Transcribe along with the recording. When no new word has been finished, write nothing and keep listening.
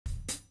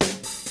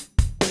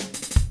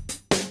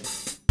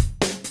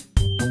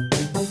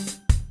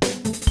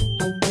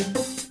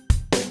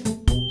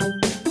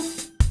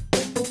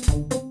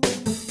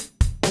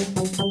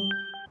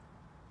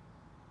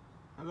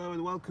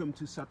Welcome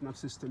to SatNav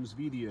Systems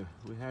video.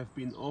 We have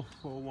been off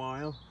for a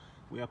while.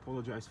 We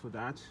apologize for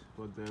that,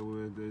 but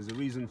there's a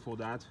reason for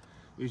that.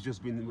 We've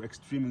just been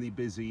extremely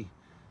busy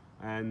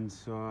and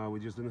we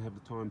just didn't have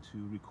the time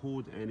to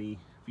record any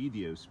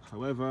videos.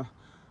 However,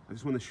 I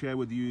just want to share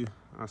with you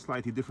a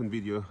slightly different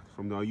video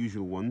from our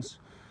usual ones.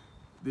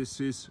 This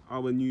is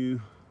our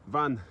new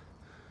van.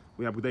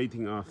 We're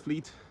updating our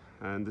fleet,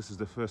 and this is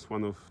the first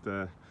one of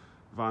the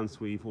vans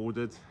we've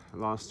ordered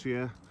last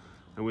year.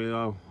 And we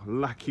are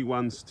lucky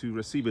ones to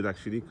receive it,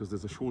 actually, because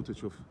there's a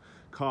shortage of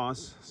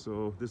cars.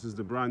 So this is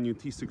the brand new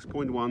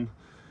T6.1.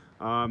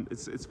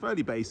 It's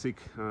fairly basic.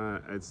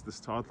 It's the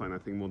start line, I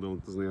think, model.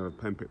 It doesn't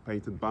have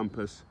painted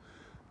bumpers.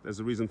 There's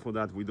a reason for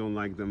that. We don't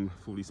like them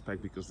fully spec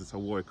because it's a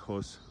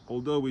workhorse.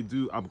 Although we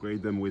do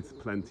upgrade them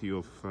with plenty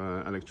of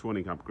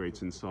electronic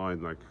upgrades inside,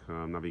 like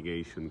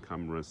navigation,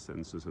 cameras,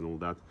 sensors, and all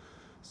that.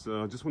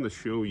 So I just want to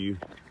show you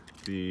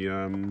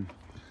the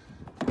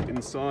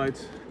inside.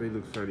 They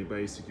look fairly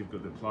basic. You've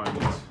got the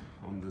plywood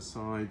on the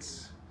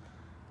sides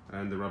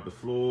and the rubber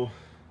floor.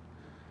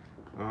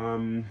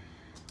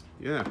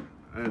 Yeah,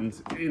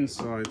 and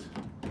inside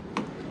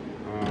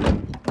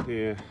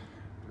here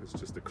it's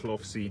just the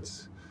cloth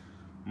seats,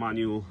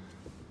 manual.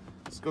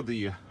 It's got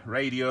the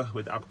radio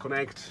with app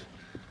connect,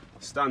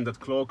 standard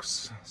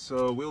clocks.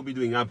 So we'll be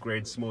doing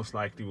upgrades. Most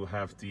likely we'll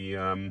have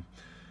the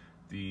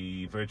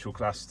virtual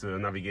cluster,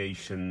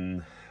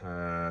 navigation,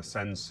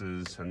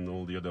 sensors, and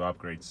all the other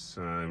upgrades,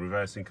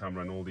 reversing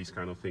camera and all these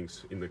kind of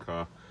things in the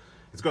car.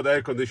 It's got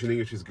air conditioning,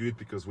 which is good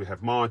because we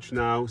have March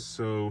now,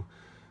 so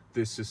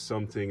this is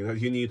something that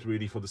you need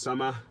really for the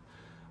summer.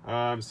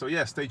 So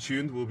yeah, stay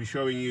tuned. We'll be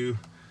showing you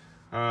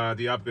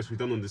the upgrades we've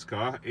done on this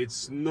car.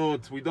 It's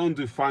not, we don't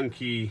do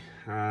funky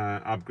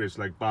upgrades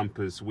like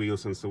bumpers,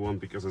 wheels, and so on,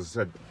 because as I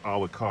said,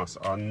 our cars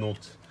are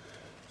not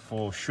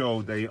for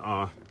show. They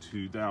are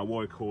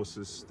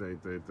workhorses.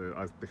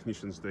 As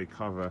technicians, they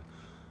cover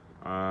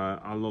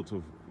a lot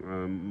of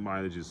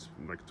mileages,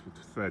 like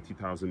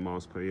 30,000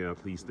 miles per year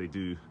at least they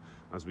do,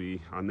 as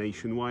we are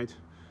nationwide.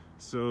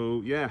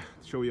 So yeah,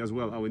 show you as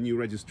well our new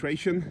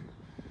registration.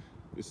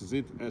 This is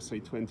it,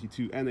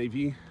 SA22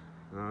 NAV.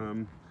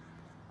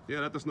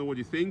 Yeah, let us know what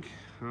you think,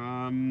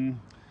 and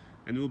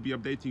we'll be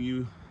updating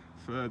you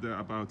further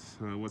about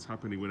what's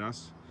happening with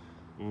us.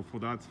 Or for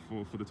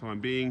the time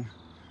being,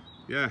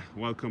 yeah,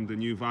 welcome the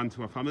new van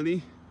to our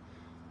family,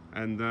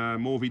 and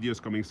more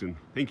videos coming soon.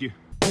 Thank you.